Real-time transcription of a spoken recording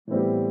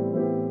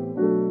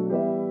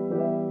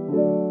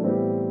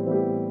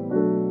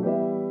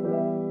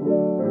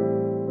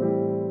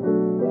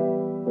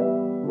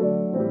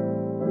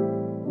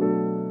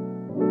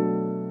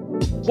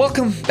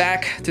Welcome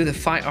back to the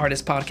Fi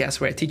Artist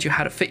Podcast, where I teach you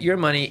how to fit your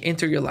money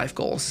into your life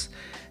goals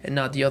and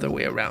not the other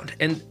way around.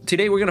 And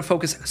today we're going to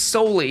focus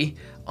solely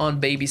on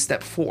baby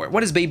step 4.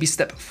 What is baby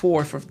step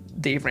 4 for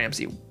Dave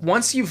Ramsey?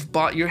 Once you've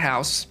bought your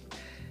house,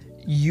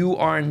 you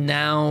are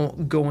now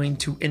going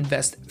to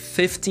invest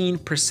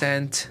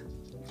 15%,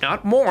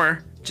 not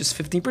more, just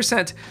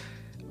 15%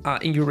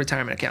 in your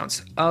retirement accounts.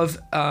 By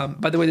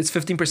the way, this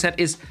 15%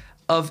 is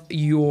of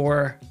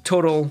your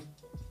total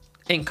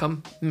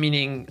income,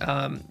 meaning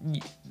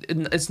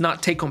it's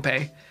not take-home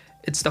pay,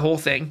 it's the whole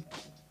thing.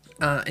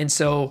 And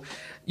so,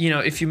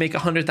 if you make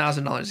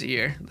 $100,000 a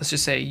year, let's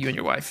just say you and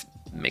your wife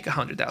make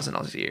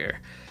 $100,000 a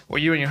year, or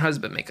you and your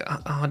husband make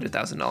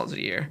 $100,000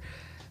 a year,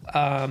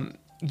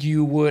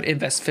 you would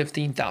invest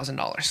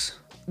 $15,000.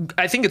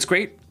 I think it's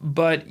great,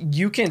 but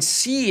you can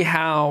see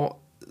how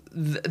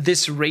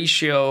this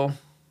ratio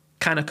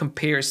kind of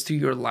compares to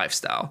your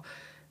lifestyle.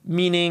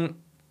 Meaning,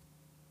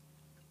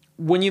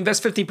 when you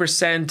invest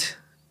 50%,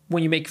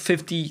 when you make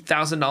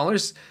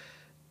 $50,000,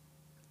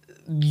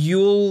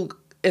 you'll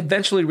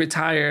eventually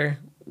retire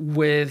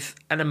with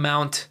an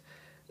amount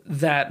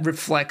that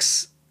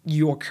reflects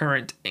your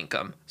current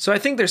income. So I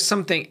think there's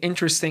something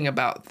interesting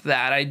about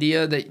that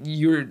idea that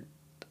you're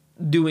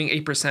doing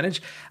a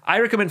percentage. I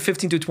recommend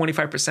 15 to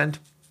 25%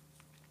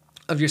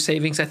 of your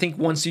savings. I think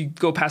once you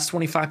go past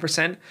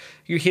 25%,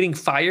 you're hitting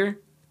FIRE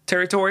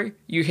territory.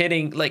 You're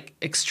hitting like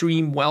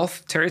extreme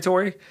wealth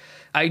territory.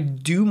 I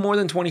do more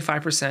than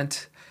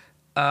 25%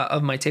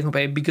 of my take-home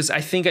pay because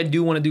I think I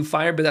do want to do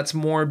FIRE, but that's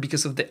more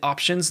because of the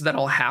options that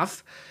I'll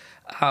have.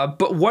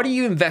 But what do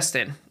you invest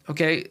in?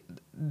 Okay,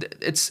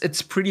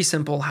 it's pretty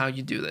simple how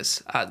you do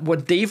this.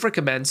 What Dave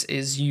recommends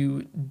is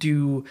you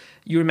do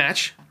your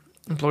match,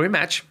 employer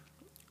match.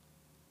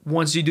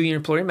 Once you do your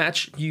employer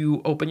match,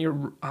 you open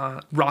your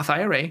Roth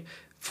IRA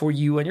for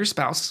you and your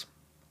spouse.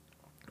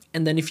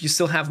 And then if you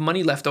still have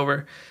money left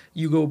over,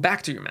 you go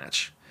back to your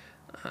match.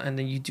 And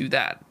then you do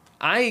that.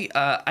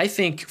 I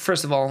think,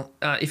 first of all,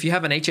 if you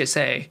have an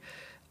HSA,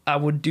 I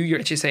would do your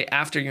HSA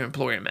after your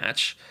employer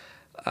match.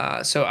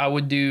 So I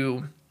would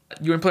do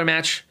your employer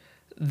match,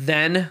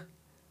 then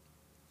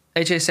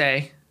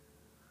HSA,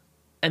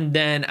 and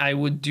then I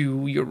would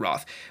do your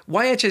Roth.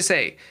 Why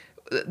HSA?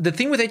 The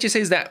thing with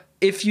HSA is that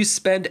if you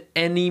spend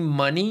any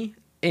money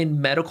in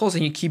medicals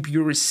and you keep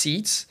your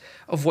receipts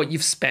of what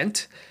you've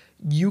spent,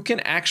 you can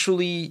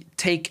actually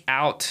take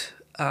out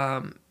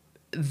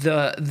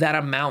that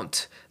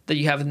amount that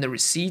you have in the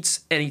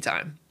receipts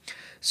anytime.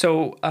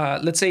 So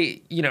let's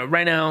say,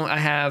 right now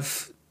I'm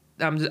just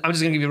going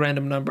to give you a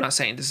random number. I'm not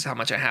saying this is how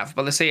much I have,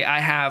 but let's say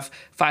I have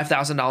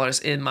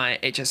 $5,000 in my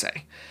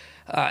HSA.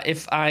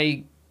 If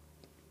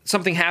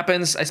something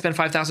happens, I spend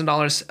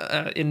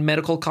 $5,000 in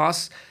medical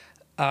costs.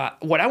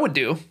 What I would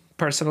do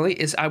personally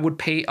is I would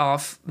pay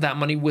off that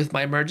money with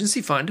my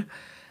emergency fund,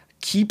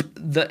 keep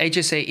the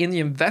HSA in the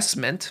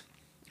investment,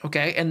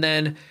 okay? And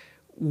then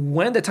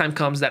when the time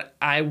comes that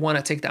I want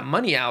to take that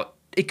money out,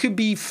 it could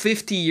be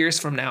 50 years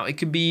from now. It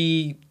could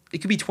be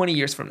 20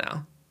 years from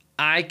now.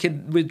 I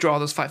could withdraw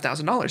those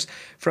 $5,000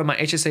 from my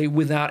HSA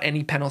without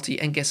any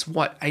penalty. And guess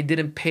what? I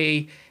didn't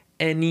pay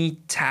any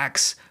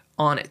tax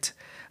on it.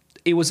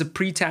 It was a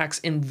pre-tax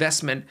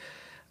investment.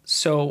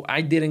 So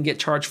I didn't get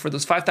charged for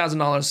those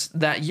 $5,000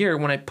 that year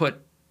when I put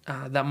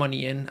that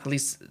money in. At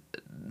least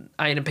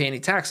I didn't pay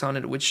any tax on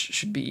it, which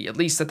should be at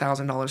least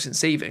 $1,000 in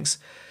savings.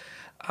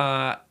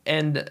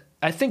 And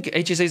I think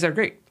HSAs are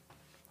great.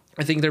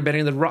 I think they're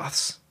better than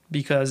Roths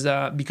because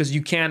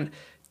you can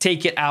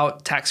take it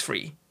out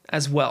tax-free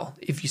as well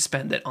if you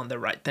spend it on the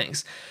right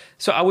things.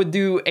 So I would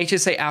do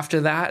HSA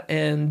after that,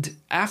 and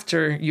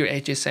after your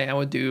HSA, I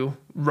would do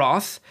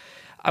Roth.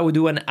 I would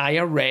do an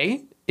IRA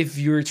if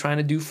you're trying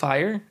to do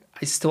FIRE.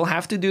 I still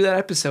have to do that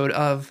episode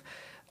of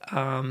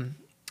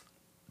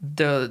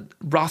the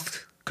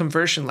Roth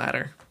conversion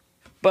ladder.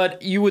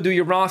 But you would do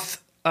your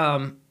Roth,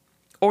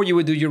 or you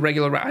would do your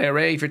regular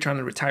IRA if you're trying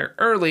to retire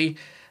early.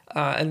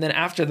 And then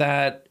after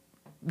that,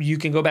 you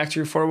can go back to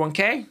your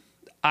 401k.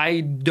 I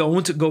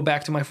don't go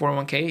back to my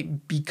 401k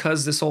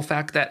because the sole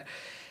fact that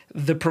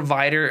the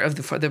provider of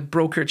the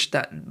brokerage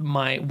that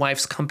my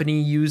wife's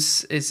company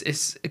use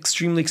is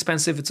extremely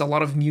expensive. It's a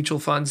lot of mutual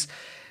funds.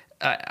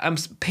 I'm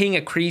paying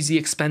a crazy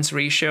expense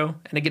ratio,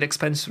 and again,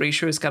 expense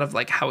ratio is kind of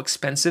like how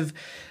expensive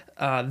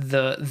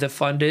the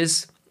fund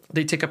is.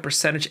 They take a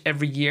percentage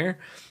every year.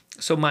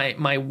 So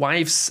my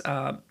wife's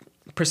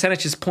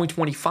percentage is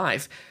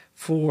 0.25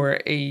 for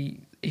a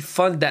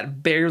fund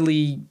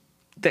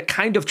that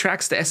kind of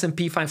tracks the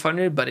S&P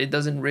 500, but it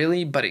doesn't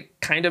really, but it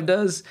kind of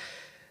does.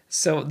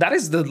 So that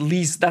is the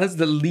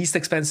least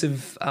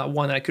expensive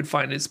one I could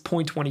find is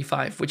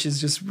 0.25, which is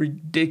just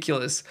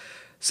ridiculous.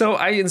 So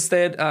I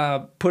instead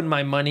put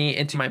my money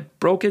into my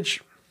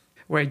brokerage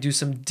where I do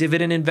some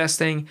dividend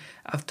investing.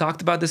 I've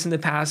talked about this in the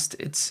past.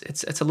 It's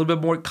a little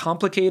bit more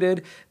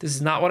complicated. This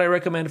is not what I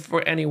recommend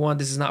for anyone.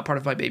 This is not part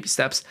of my baby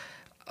steps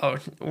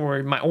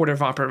or my order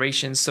of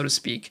operations, so to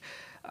speak.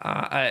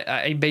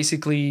 I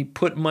basically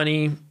put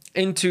money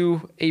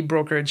into a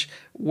brokerage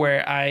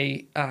where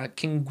I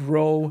can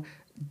grow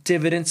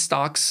dividend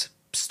stocks,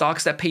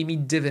 stocks that pay me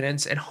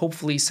dividends, and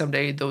hopefully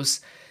someday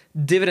those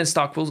dividend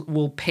stock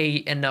will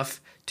pay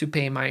enough to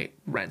pay my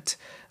rent.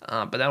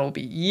 But that will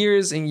be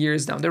years and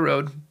years down the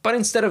road. But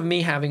instead of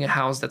me having a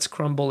house that's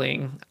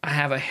crumbling, I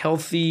have a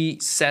healthy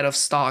set of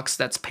stocks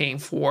that's paying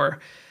for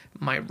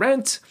my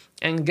rent.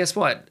 And guess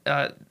what?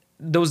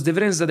 Those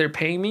dividends that they're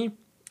paying me,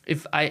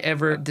 if I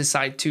ever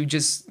decide to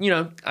just,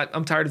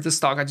 I'm tired of this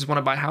stock, I just want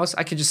to buy a house,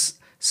 I could just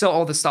sell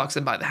all the stocks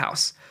and buy the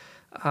house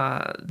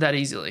that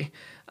easily.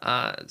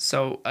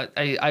 So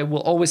I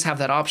will always have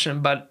that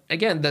option. But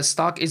again, the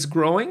stock is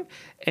growing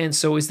and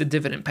so is the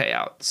dividend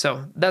payout.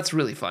 So that's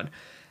really fun.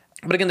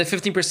 But again, the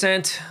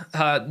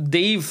 15%,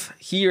 Dave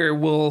here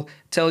will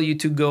tell you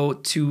to go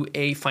to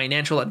a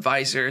financial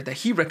advisor that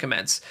he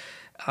recommends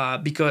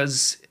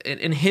because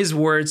in his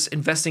words,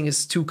 investing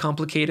is too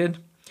complicated.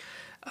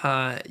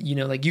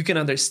 Like you can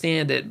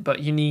understand it,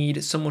 but you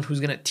need someone who's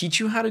going to teach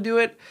you how to do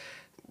it.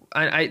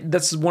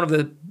 That's one of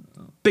the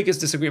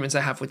biggest disagreements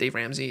I have with Dave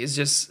Ramsey is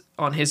just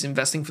on his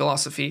investing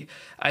philosophy.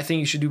 I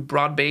think you should do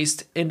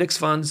broad-based index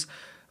funds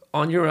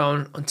on your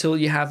own until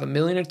you have $1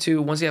 million or $2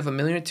 million. Once you have $1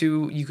 million or $2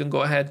 million, you can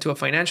go ahead to a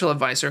financial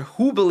advisor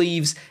who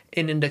believes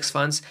in index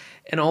funds.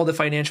 And all the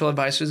financial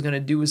advisor is going to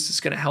do is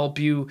just going to help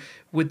you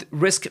with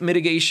risk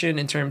mitigation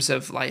in terms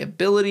of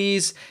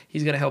liabilities.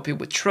 He's going to help you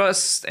with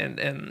trust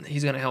and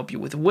he's going to help you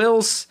with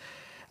wills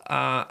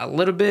a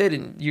little bit.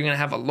 And you're going to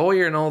have a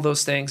lawyer and all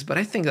those things. But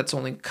I think that's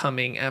only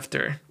coming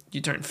after you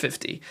turn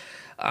 50.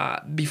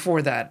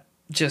 Before that,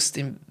 just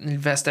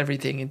invest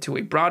everything into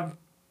a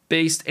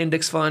broad-based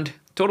index fund.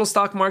 Total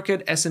stock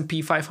market,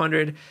 S&P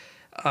 500.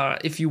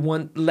 If you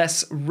want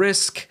less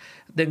risk,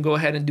 then go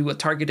ahead and do a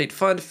target date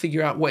fund.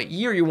 Figure out what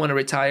year you want to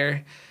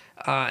retire.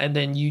 And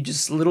then you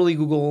just literally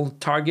Google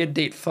target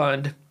date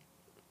fund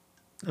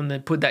and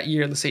then put that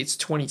year. Let's say it's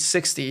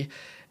 2060.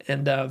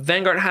 And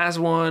Vanguard has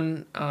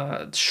one.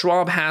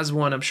 Schwab has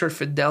one. I'm sure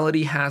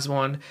Fidelity has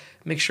one.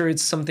 Make sure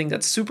it's something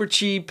that's super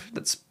cheap.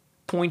 That's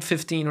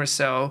 0.15 or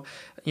so.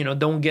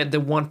 Don't get the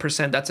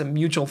 1%. That's a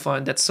mutual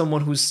fund. That's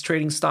someone who's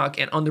trading stock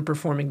and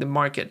underperforming the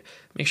market.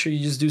 Make sure you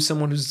just do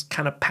someone who's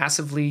kind of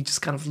passively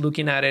just kind of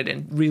looking at it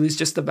and really it's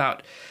just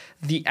about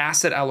the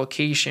asset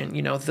allocation,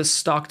 the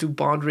stock to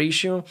bond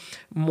ratio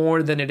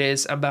more than it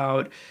is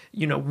about,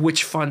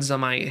 which funds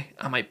am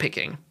I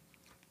picking.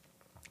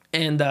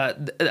 And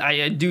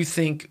I do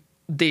think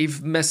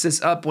Dave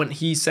messes up when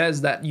he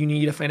says that you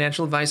need a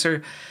financial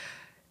advisor.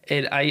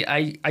 And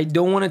I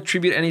don't want to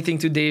attribute anything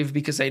to Dave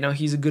because I know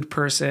he's a good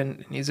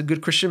person and he's a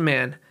good Christian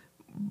man,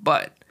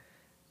 but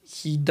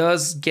he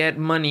does get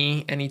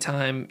money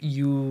anytime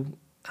you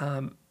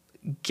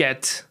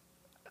get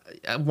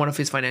one of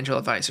his financial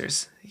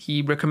advisors.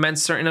 He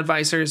recommends certain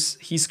advisors.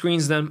 He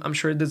screens them. I'm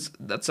sure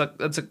that's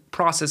a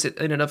process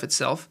in and of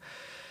itself.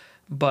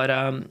 But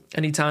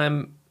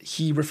anytime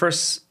he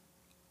refers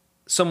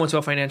someone to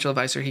a financial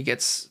advisor, he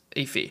gets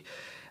a fee.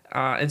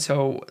 And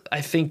so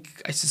I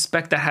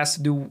suspect that has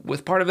to do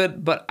with part of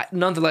it. But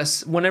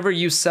nonetheless, whenever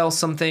you sell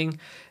something,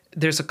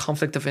 there's a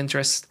conflict of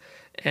interest.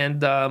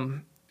 And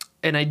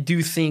I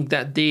do think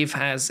that Dave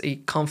has a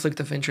conflict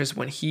of interest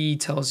when he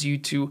tells you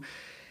to,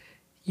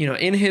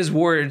 in his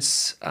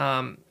words,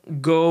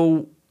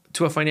 go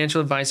to a financial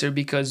advisor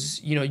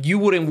because, you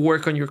wouldn't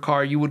work on your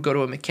car. You would go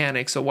to a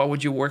mechanic. So why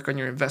would you work on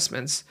your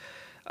investments?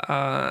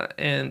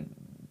 And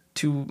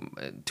to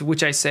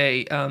which I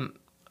say,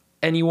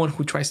 anyone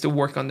who tries to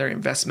work on their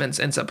investments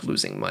ends up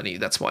losing money.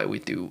 That's why we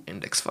do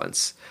index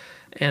funds.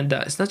 And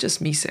it's not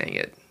just me saying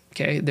it,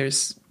 okay?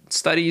 There's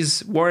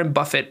studies. Warren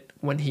Buffett,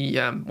 when he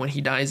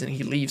dies and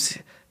he leaves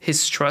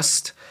his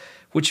trust,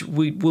 which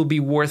will be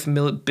worth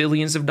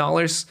billions of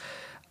dollars,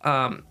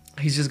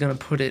 he's just going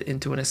to put it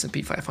into an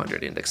S&P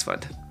 500 index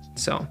fund.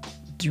 So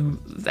do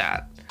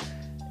that.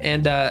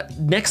 And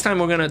next time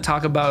we're going to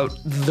talk about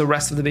the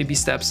rest of the baby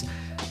steps,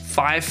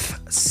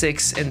 5,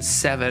 6, and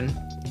 7.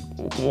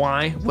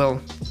 Why? Well,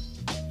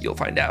 you'll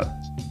find out.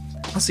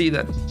 I'll see you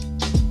then.